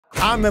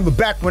I remember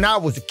back when I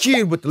was a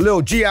kid with the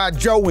little G.I.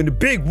 Joe and the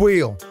big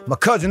wheel. My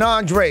cousin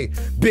Andre,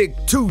 big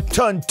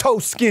 2-ton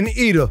toast skin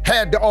eater,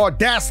 had the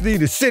audacity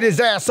to sit his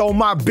ass on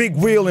my big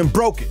wheel and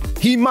broke it.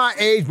 He my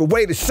age but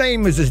weighed the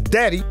same as his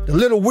daddy. The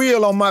little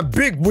wheel on my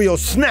big wheel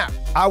snapped.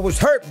 I was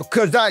hurt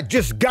because I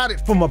just got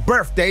it for my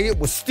birthday. It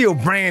was still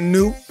brand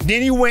new.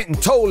 Then he went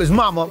and told his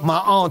mama, my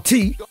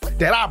auntie,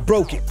 that I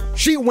broke it.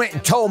 She went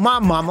and told my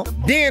mama.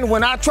 Then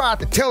when I tried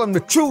to tell them the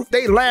truth,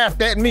 they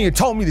laughed at me and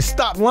told me to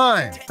stop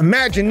lying.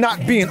 Imagine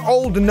not being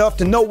old enough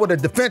to know what a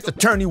defense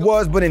attorney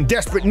was, but in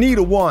desperate need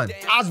of one.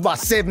 I was about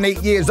 7,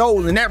 8 years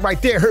old, and that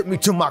right there hurt me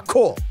to my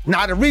core.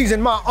 Now the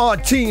reason my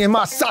auntie and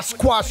my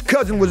Sasquatch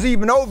cousin was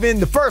even over in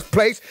the first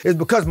place is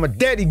because my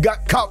daddy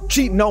got caught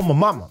cheating on my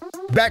mama.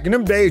 Back in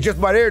them days, just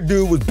about every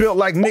dude was built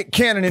like Nick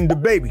Cannon and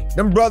DaBaby.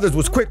 Them brothers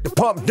was quick to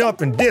pump, dump,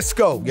 and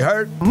disco, you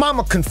heard?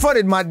 Mama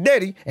confronted my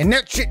daddy, and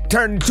that shit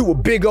turned into a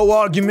big old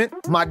argument.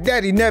 My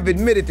daddy never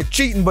admitted to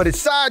cheating, but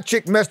his side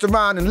chick messed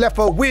around and left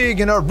her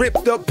wig and her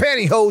ripped up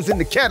pantyhose in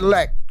the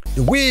Cadillac.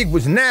 The wig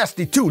was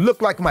nasty too,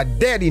 looked like my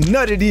daddy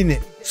nutted in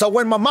it. So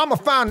when my mama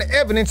found the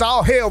evidence,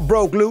 all hell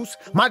broke loose.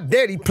 My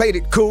daddy played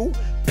it cool,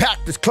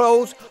 packed his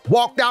clothes,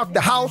 walked out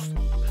the house,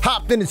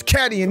 hopped in his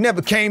caddy and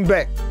never came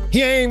back.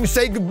 He ain't even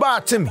say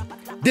goodbye to me.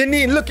 Didn't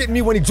even look at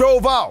me when he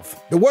drove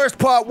off. The worst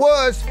part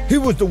was, he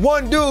was the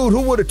one dude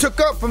who would've took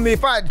up for me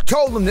if I had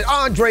told him that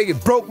Andre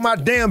had broke my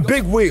damn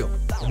big wheel.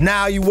 But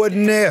now he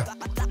wasn't there.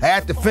 I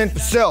had to fend for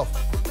self.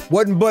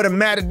 Wasn't but a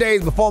matter of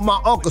days before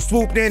my uncle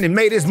swooped in and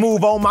made his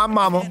move on my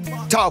mama,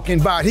 talking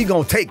about he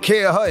gonna take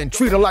care of her and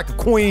treat her like a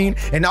queen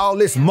and all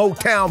this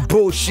Motown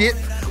bullshit.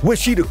 When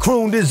she'd have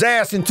crooned his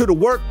ass into the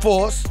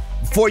workforce.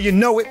 Before you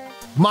know it,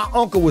 my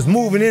uncle was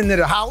moving into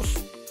the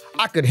house.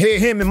 I could hear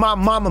him and my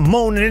mama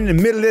moaning in the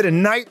middle of the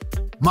night.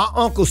 My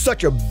uncle's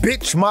such a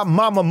bitch, my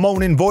mama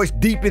moaning voice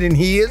deeper than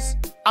his.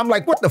 I'm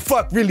like, what the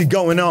fuck really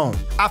going on?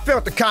 I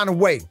felt the kind of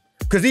way,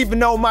 cause even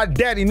though my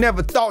daddy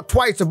never thought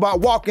twice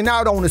about walking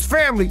out on his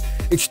family,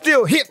 it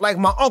still hit like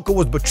my uncle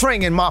was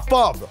betraying my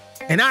father.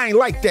 And I ain't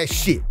like that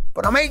shit.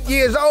 But I'm 8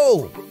 years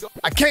old.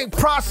 I can't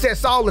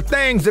process all the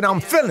things that I'm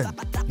feeling.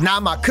 Now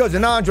my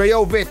cousin Andre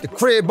over at the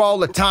crib all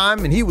the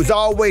time, and he was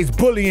always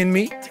bullying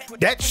me.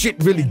 That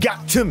shit really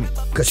got to me,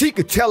 cause he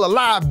could tell a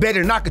lie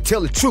better than I could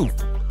tell the truth.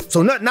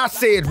 So nothing I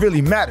said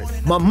really mattered.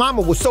 My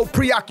mama was so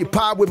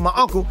preoccupied with my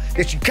uncle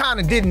that she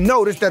kinda didn't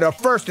notice that her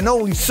first and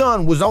only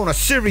son was on a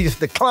serious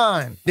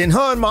decline. Then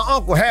her and my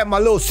uncle had my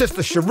little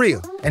sister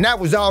Sharia, and that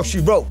was all she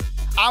wrote.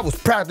 I was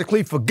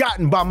practically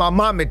forgotten by my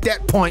mom at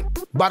that point.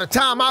 By the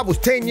time I was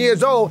 10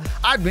 years old,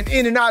 I'd been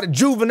in and out of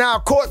juvenile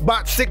court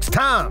about 6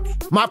 times.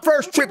 My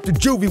first trip to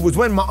juvie was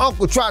when my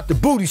uncle tried to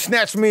booty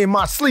snatch me in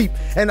my sleep,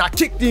 and I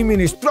kicked him in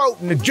his throat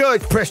and the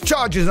judge pressed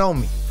charges on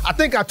me. I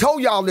think I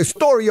told y'all this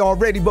story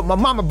already, but my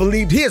mama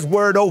believed his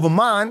word over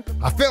mine.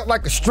 I felt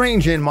like a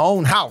stranger in my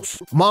own house.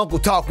 My uncle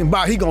talking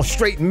about he gonna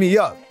straighten me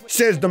up.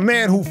 Says the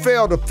man who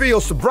failed a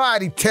field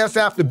sobriety test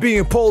after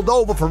being pulled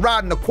over for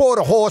riding a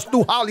quarter horse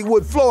through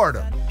Hollywood,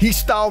 Florida. He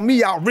stalled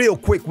me out real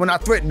quick when I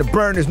threatened to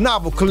burn his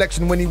novel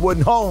collection when he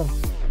wasn't home.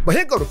 But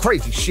here go the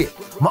crazy shit.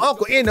 My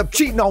uncle ended up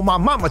cheating on my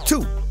mama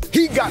too.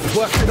 He got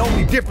busted,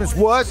 only difference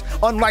was,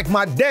 unlike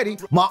my daddy,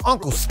 my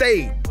uncle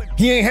stayed.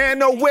 He ain't had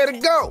nowhere to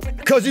go,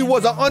 cause he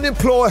was an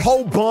unemployed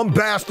whole bum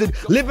bastard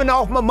living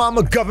off my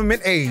mama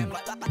government aid.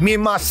 Me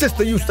and my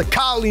sister used to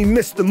call him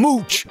Mr.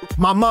 Mooch.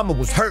 My mama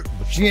was hurt,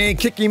 but she ain't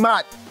kick him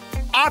out.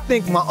 I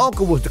think my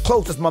uncle was the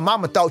closest my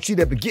mama thought she'd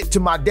ever get to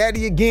my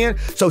daddy again,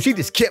 so she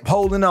just kept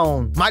holding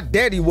on. My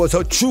daddy was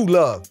her true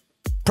love.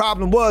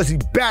 Problem was, he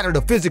battered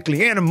her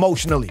physically and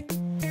emotionally.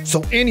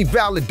 So any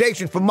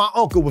validation from my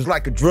uncle was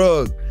like a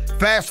drug.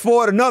 Fast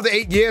forward another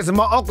 8 years and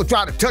my uncle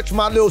tried to touch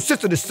my little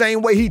sister the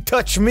same way he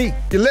touched me.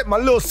 He let my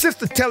little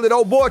sister tell it,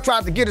 old boy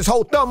tried to get his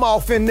whole thumb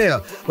off in there,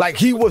 like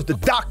he was the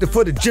doctor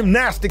for the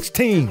gymnastics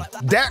team.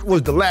 That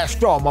was the last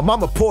straw. My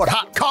mama poured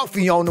hot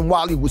coffee on him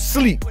while he was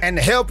asleep, and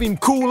to help him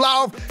cool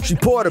off, she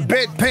poured a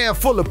bedpan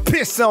full of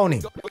piss on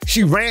him.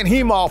 She ran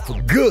him off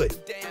for good.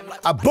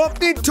 I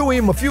bumped into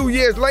him a few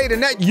years later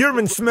and that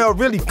urine smell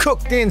really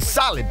cooked in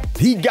solid.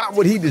 He got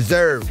what he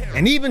deserved.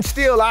 And even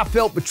still, I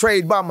felt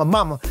betrayed by my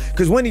mama,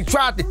 cause when he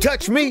tried to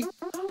touch me,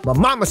 my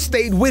mama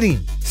stayed with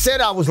him.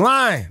 Said I was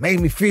lying, made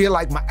me feel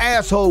like my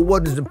asshole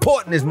wasn't as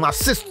important as my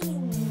sister.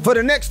 For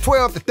the next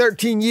 12 to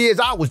 13 years,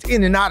 I was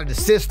in and out of the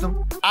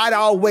system. I'd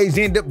always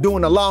end up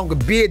doing a longer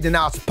bid than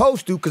I was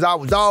supposed to because I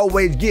was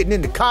always getting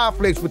into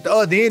conflicts with the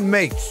other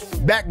inmates.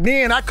 Back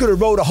then, I could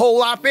have wrote a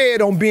whole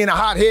op-ed on being a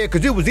hothead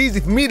because it was easy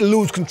for me to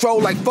lose control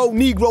like 4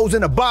 Negroes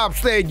in a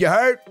bobsled, you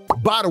heard?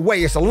 By the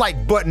way, it's a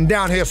like button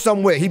down here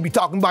somewhere. He be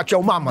talking about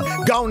your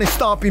mama. Go on and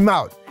stomp him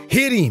out.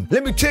 Hit him.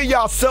 Let me tell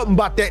y'all something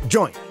about that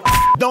joint.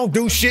 don't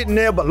do shit in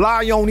there but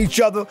lie on each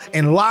other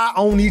and lie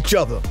on each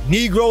other.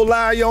 Negro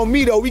lie on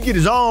me though, he get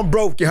his arm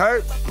broke, you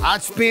heard? I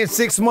spent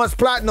 6 months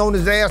plotting on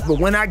his ass, but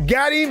when I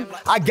got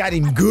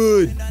him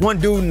good. One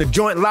dude in the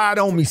joint lied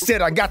on me,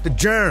 said I got the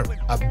germ.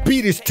 I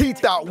beat his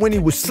teeth out when he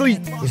was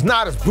asleep. It's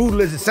not as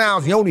brutal as it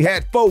sounds, he only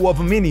had 4 of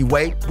them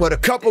anyway, but a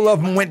couple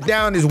of them went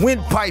down his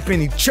windpipe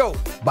and he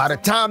choked. By the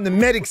time the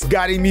medics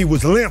got him, he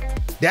was limp.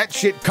 That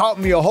shit caught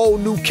me a whole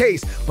new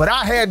case, but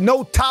I had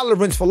no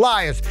tolerance for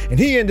liars, and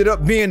he ended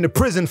up being the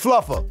prison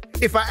fluffer.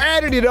 If I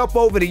added it up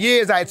over the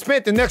years, I had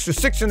spent an extra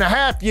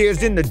 6.5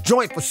 years in the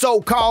joint for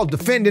so-called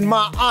defending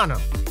my honor.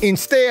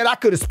 Instead, I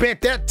could have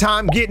spent that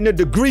time getting a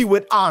degree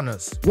with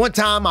honors. One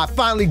time I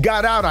finally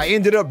got out, I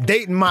ended up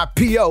dating my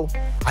PO.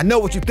 I know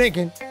what you're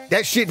thinking.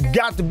 That shit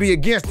got to be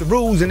against the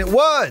rules, and it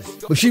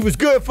was, but she was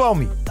good for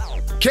me.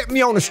 Kept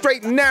me on the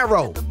straight and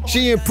narrow.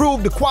 She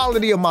improved the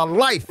quality of my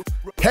life.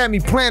 Had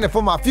me planning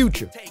for my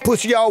future.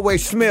 Pussy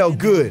always smelled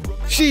good.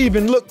 She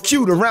even looked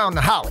cute around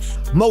the house.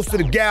 Most of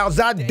the gals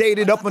I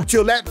dated up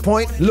until that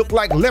point looked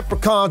like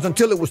leprechauns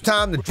until it was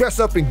time to dress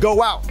up and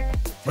go out.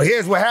 But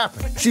here's what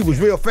happened. She was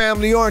real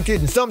family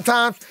oriented, and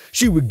sometimes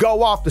she would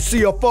go off to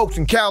see her folks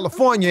in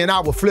California and I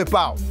would flip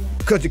out.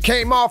 Cause it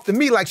came off to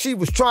me like she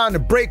was trying to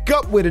break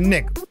up with a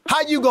nigga.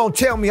 How you gonna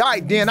tell me, all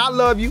right, Dan, I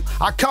love you,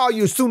 I call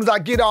you as soon as I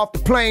get off the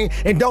plane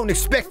and don't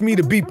expect me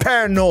to be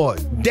paranoid?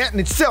 That in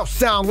itself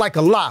sounds like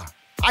a lie.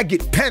 I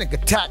get panic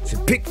attacks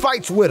and pick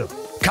fights with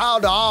her.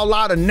 Called her all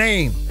out of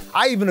name.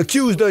 I even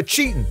accused her of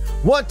cheating.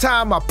 One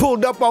time I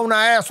pulled up on her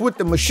ass with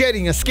the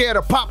machete and scared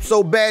her pop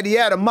so bad he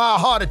had a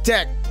mild heart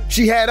attack.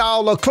 She had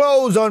all her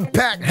clothes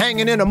unpacked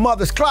hanging in her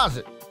mother's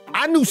closet.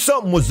 I knew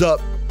something was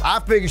up. I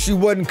figured she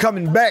wasn't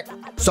coming back,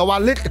 so I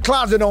lit the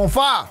closet on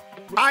fire.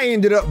 I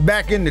ended up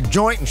back in the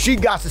joint and she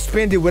got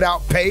suspended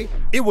without pay.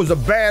 It was a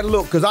bad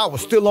look because I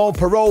was still on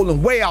parole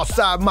and way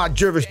outside my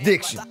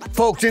jurisdiction.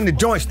 Folks in the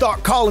joint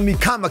start calling me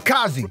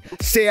kamikaze,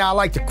 say I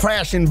like to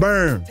crash and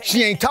burn.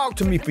 She ain't talked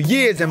to me for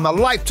years and my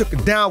life took a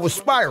downward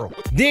spiral.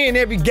 Then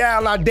every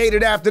gal I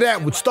dated after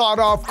that would start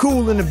off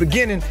cool in the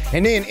beginning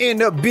and then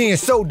end up being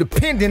so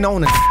dependent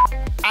on it.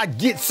 I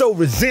get so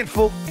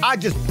resentful, I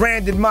just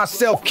branded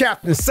myself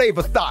Captain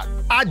Save-A-Thought.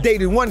 I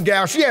dated one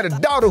gal, she had a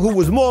daughter who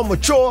was more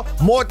mature,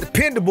 more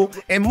dependable,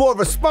 and more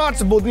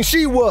responsible than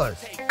she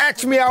was.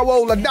 Ask me how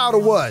old her daughter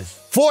was.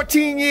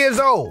 14 years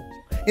old.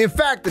 In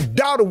fact, the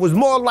daughter was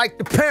more like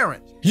the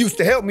parent. Used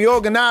to help me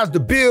organize the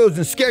bills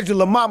and schedule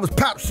her mama's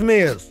pap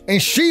smears.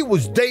 And she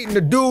was dating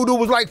a dude who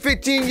was like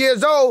 15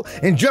 years old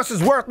and just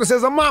as worthless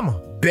as her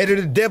mama. Better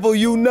the devil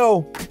you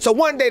know. So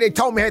one day they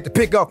told me I had to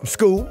pick her up from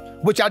school,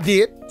 which I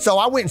did. So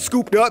I went and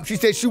scooped her up. She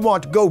said she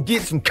wanted to go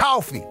get some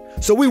coffee.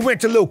 So we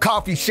went to a little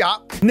coffee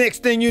shop.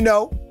 Next thing you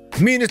know,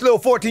 me and this little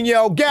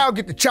 14-year-old gal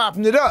get to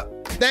chopping it up.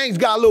 Things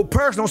got a little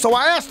personal, so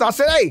I asked her, I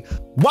said, hey,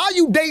 why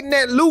you dating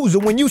that loser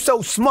when you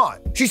so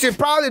smart? She said,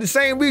 probably the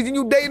same reason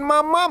you dating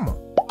my mama.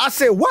 I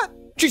said, what?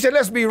 She said,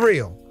 let's be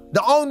real.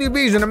 The only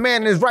reason a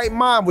man in his right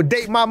mind would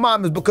date my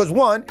mom is because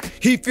 1,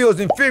 he feels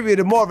inferior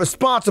to more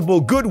responsible,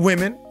 good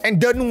women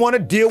and doesn't want to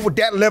deal with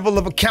that level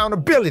of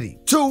accountability.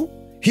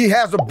 2, he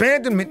has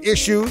abandonment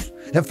issues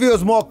and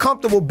feels more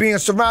comfortable being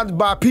surrounded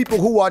by people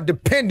who are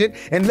dependent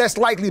and less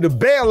likely to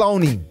bail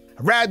on him,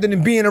 rather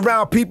than being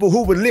around people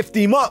who would lift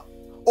him up.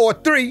 Or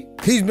 3,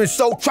 he's been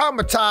so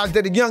traumatized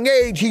at a young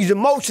age, he's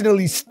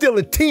emotionally still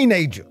a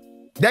teenager.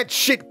 That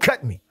shit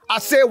cut me. I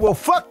said, well,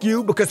 fuck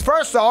you, because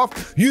first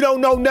off, you don't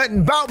know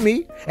nothing about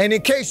me, and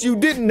in case you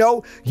didn't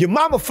know, your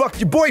mama fucked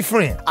your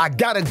boyfriend. I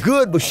got her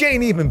good, but she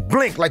ain't even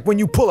blink like when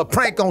you pull a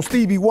prank on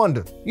Stevie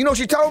Wonder. You know what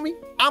she told me?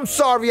 I'm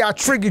sorry I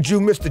triggered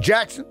you, Mr.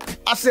 Jackson.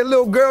 I said,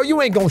 little girl,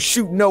 you ain't gonna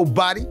shoot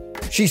nobody.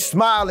 She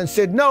smiled and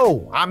said,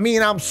 no, I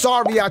mean, I'm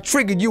sorry I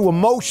triggered you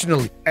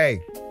emotionally.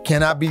 Hey,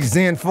 can I be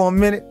Zen for a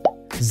minute?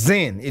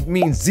 Zen, it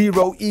means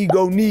zero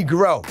ego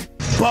Negro.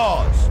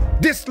 Bars.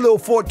 This little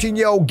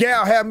 14-year-old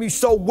gal had me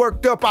so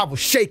worked up I was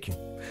shaking.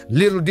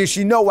 Little did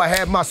she know I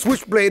had my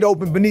switchblade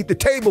open beneath the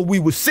table we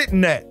were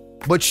sitting at.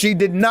 But she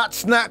did not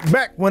snap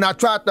back when I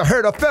tried to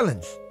hurt her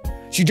feelings.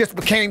 She just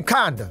became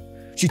kinder.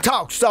 She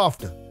talked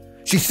softer.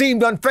 She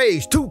seemed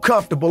unfazed, too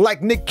comfortable,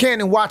 like Nick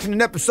Cannon watching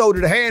an episode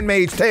of The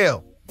Handmaid's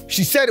Tale.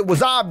 She said it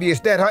was obvious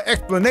that her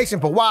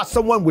explanation for why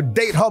someone would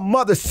date her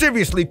mother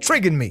seriously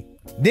triggered me.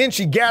 Then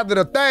she gathered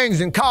her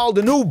things and called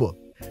an Uber.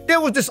 There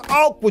was this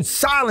awkward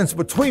silence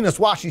between us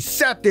while she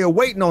sat there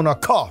waiting on her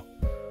car.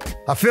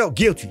 I felt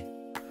guilty.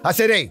 I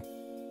said, hey,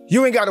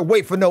 you ain't gotta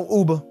wait for no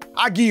Uber.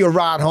 I'll give you a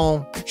ride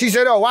home. She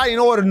said, oh, I didn't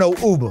order no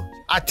Uber.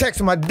 I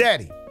texted my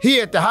daddy.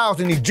 He at the house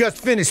and he just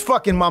finished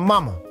fucking my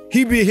mama.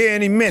 He be here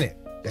any minute.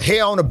 The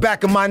hair on the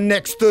back of my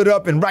neck stood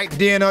up and right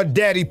then her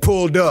daddy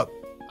pulled up.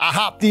 I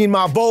hopped in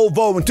my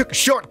Volvo and took a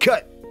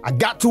shortcut. I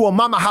got to her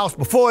mama house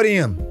before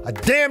them. I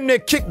damn near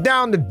kicked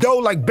down the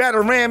door like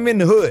batter ram in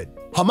the hood.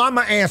 Her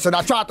mama answered.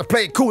 I tried to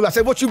play it cool. I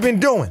said, what you been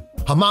doing?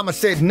 Her mama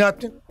said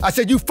nothing. I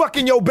said, you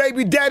fucking your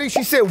baby daddy?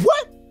 She said,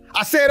 what?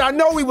 I said, I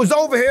know he was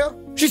over here.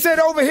 She said,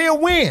 over here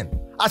when?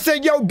 I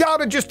said, your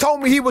daughter just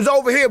told me he was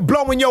over here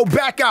blowing your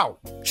back out.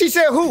 She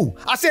said, who?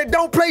 I said,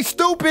 don't play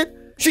stupid.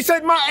 She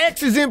said, my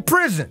ex is in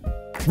prison.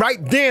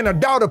 Right then, her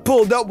daughter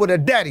pulled up with her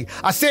daddy.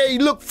 I said, he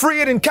looked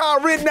freer than Kyle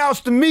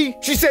Rittenhouse to me.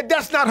 She said,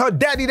 that's not her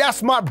daddy,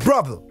 that's my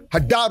brother. Her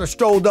daughter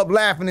strolled up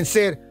laughing and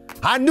said,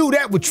 I knew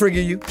that would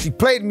trigger you. She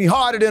played me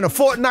harder than a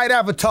Fortnite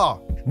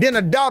avatar. Then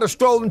her daughter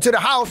strolled into the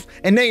house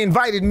and they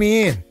invited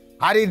me in.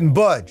 I didn't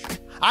budge.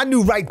 I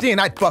knew right then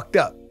I'd fucked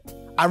up.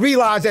 I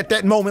realized at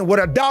that moment what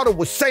her daughter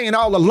was saying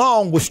all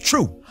along was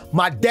true.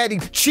 My daddy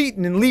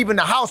cheating and leaving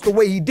the house the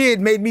way he did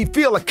made me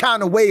feel a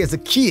kind of way as a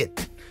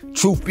kid.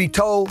 Truth be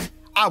told,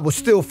 I was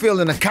still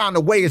feeling a kind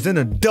of way as an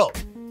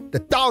adult. The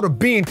thought of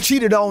being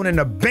cheated on and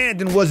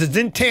abandoned was as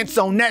intense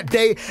on that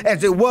day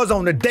as it was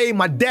on the day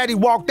my daddy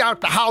walked out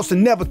the house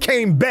and never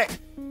came back.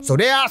 So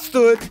there I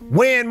stood,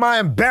 wearing my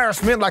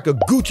embarrassment like a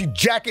Gucci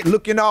jacket,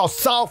 looking all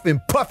soft and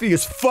puffy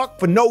as fuck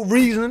for no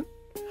reason.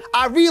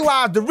 I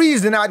realized the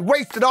reason I'd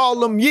wasted all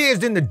them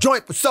years in the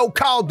joint for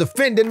so-called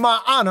defending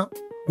my honor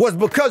was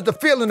because the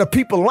feeling of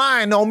people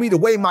lying on me the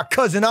way my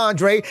cousin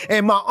Andre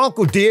and my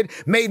uncle did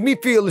made me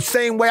feel the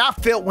same way I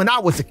felt when I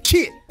was a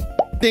kid,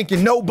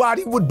 thinking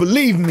nobody would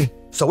believe me.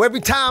 So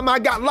every time I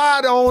got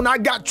lied on, I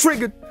got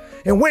triggered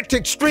and went to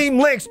extreme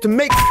lengths to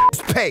make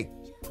pay.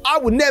 I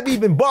would never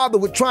even bother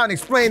with trying to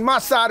explain my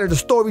side of the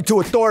story to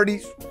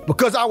authorities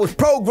because I was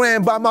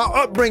programmed by my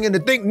upbringing to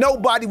think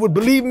nobody would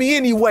believe me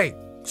anyway.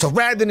 So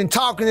rather than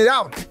talking it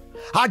out,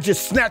 I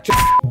just snatch a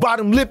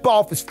bottom lip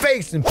off his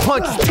face and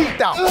punch his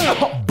teeth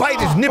out,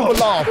 bite his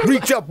nipple off,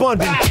 reach up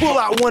under and pull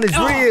out one of his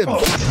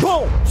ribs.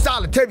 Boom!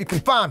 Solitary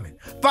confinement.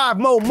 5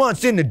 more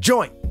months in the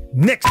joint.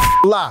 Next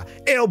lie,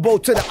 elbow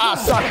to the eye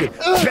socket,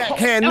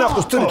 backhand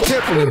knuckles to the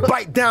temple and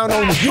bite down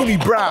on his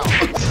unibrow.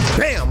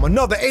 Bam!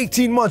 Another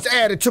 18 months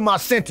added to my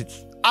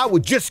sentence. I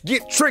would just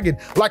get triggered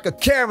like a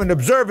Karen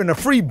observing a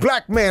free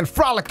black man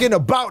frolicking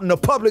about in a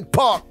public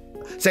park.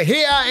 So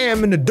here I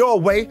am in the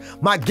doorway.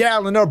 My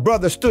gal and her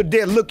brother stood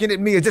there looking at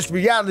me as this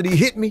reality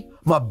hit me.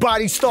 My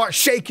body starts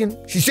shaking.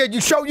 She said,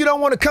 you sure you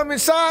don't want to come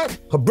inside?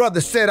 Her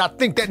brother said, I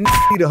think that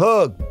need a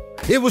hug.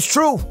 It was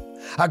true.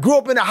 I grew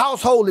up in a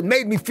household that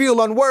made me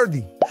feel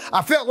unworthy.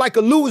 I felt like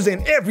a loser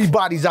in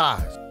everybody's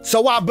eyes.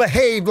 So I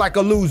behaved like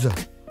a loser.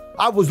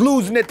 I was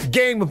losing at the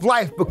game of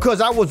life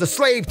because I was a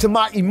slave to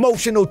my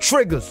emotional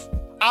triggers.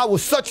 I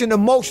was such an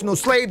emotional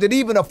slave that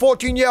even a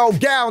 14-year-old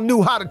gal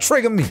knew how to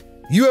trigger me.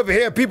 You ever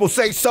hear people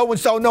say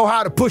so-and-so know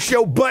how to push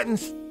your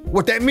buttons?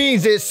 What that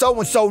means is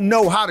so-and-so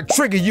know how to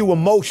trigger you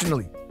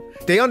emotionally.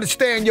 They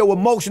understand your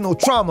emotional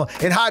trauma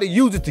and how to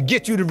use it to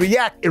get you to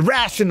react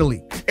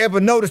irrationally.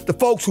 Ever notice the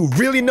folks who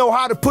really know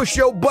how to push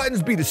your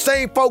buttons be the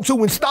same folks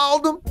who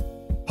installed them?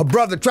 Her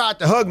brother tried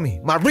to hug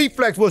me. My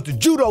reflex was to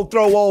judo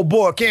throw old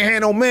boy. Can't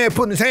have no man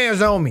putting his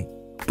hands on me.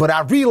 But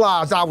I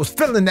realized I was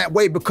feeling that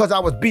way because I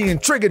was being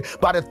triggered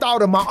by the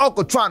thought of my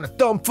uncle trying to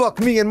thumb fuck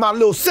me and my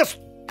little sister.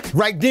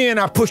 Right then,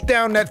 I pushed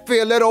down that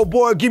fear, let old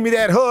boy give me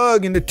that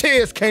hug, and the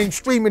tears came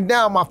streaming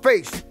down my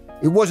face.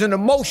 It was an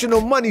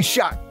emotional money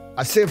shot.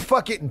 I said,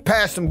 fuck it, and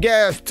passed some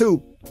gas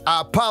too.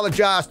 I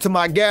apologized to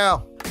my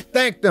gal,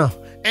 thanked her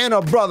and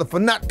her brother for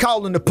not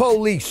calling the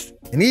police.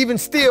 And even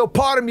still,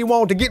 part of me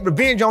wanted to get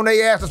revenge on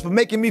their asses for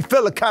making me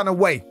feel a kind of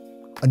way.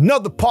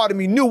 Another part of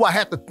me knew I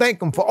had to thank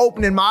them for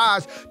opening my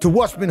eyes to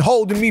what's been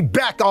holding me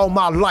back all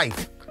my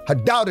life. Her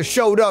daughter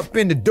showed up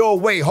in the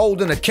doorway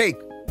holding a cake.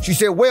 She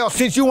said, well,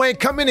 since you ain't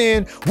coming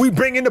in, we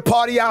bringing the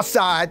party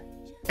outside.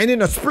 And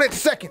in a split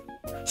second,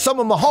 some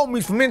of my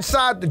homies from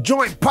inside the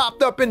joint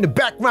popped up in the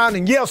background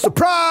and yelled,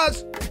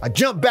 surprise! I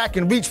jumped back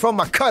and reached for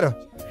my cutter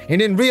and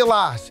then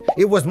realized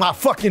it was my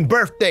fucking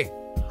birthday.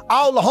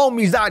 All the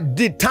homies I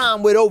did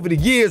time with over the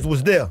years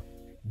was there.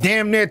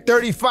 Damn near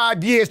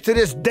 35 years to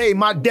this day,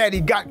 my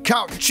daddy got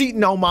caught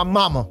cheating on my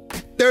mama.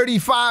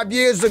 35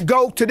 years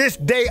ago to this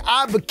day,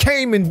 I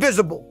became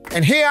invisible.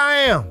 And here I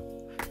am.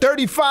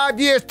 35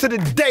 years to the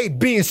day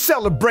being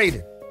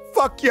celebrated.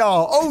 Fuck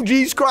y'all,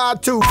 OGs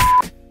cried too.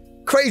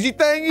 Crazy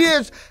thing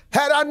is,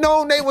 had I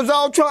known they was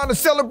all trying to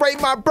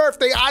celebrate my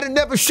birthday, I'd have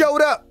never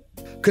showed up.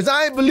 Cause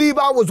I didn't believe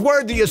I was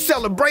worthy of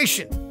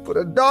celebration. But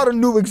her daughter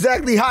knew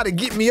exactly how to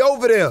get me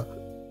over there.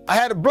 I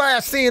had a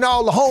blast seeing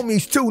all the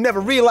homies too, never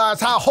realized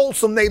how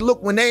wholesome they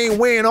look when they ain't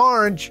wearing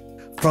orange.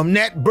 From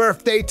that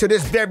birthday to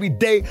this very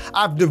day,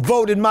 I've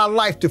devoted my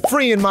life to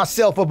freeing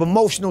myself of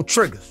emotional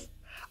triggers.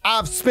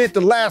 I've spent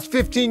the last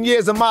 15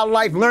 years of my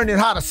life learning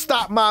how to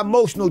stop my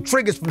emotional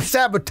triggers from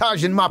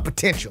sabotaging my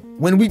potential.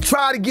 When we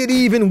try to get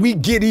even, we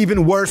get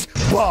even worse.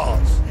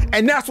 Balls.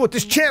 And that's what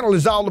this channel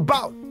is all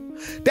about.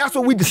 That's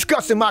what we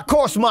discuss in my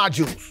course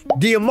modules.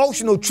 The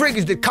emotional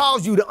triggers that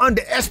cause you to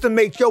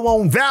underestimate your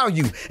own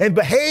value and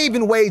behave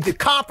in ways that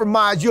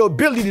compromise your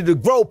ability to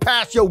grow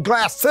past your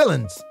glass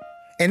ceilings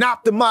and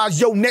optimize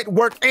your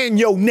network and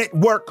your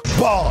network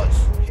bars.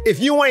 If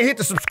you ain't hit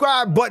the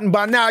subscribe button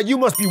by now, you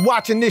must be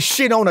watching this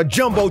shit on a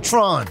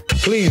Jumbotron.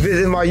 Please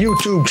visit my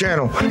YouTube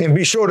channel and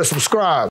be sure to subscribe.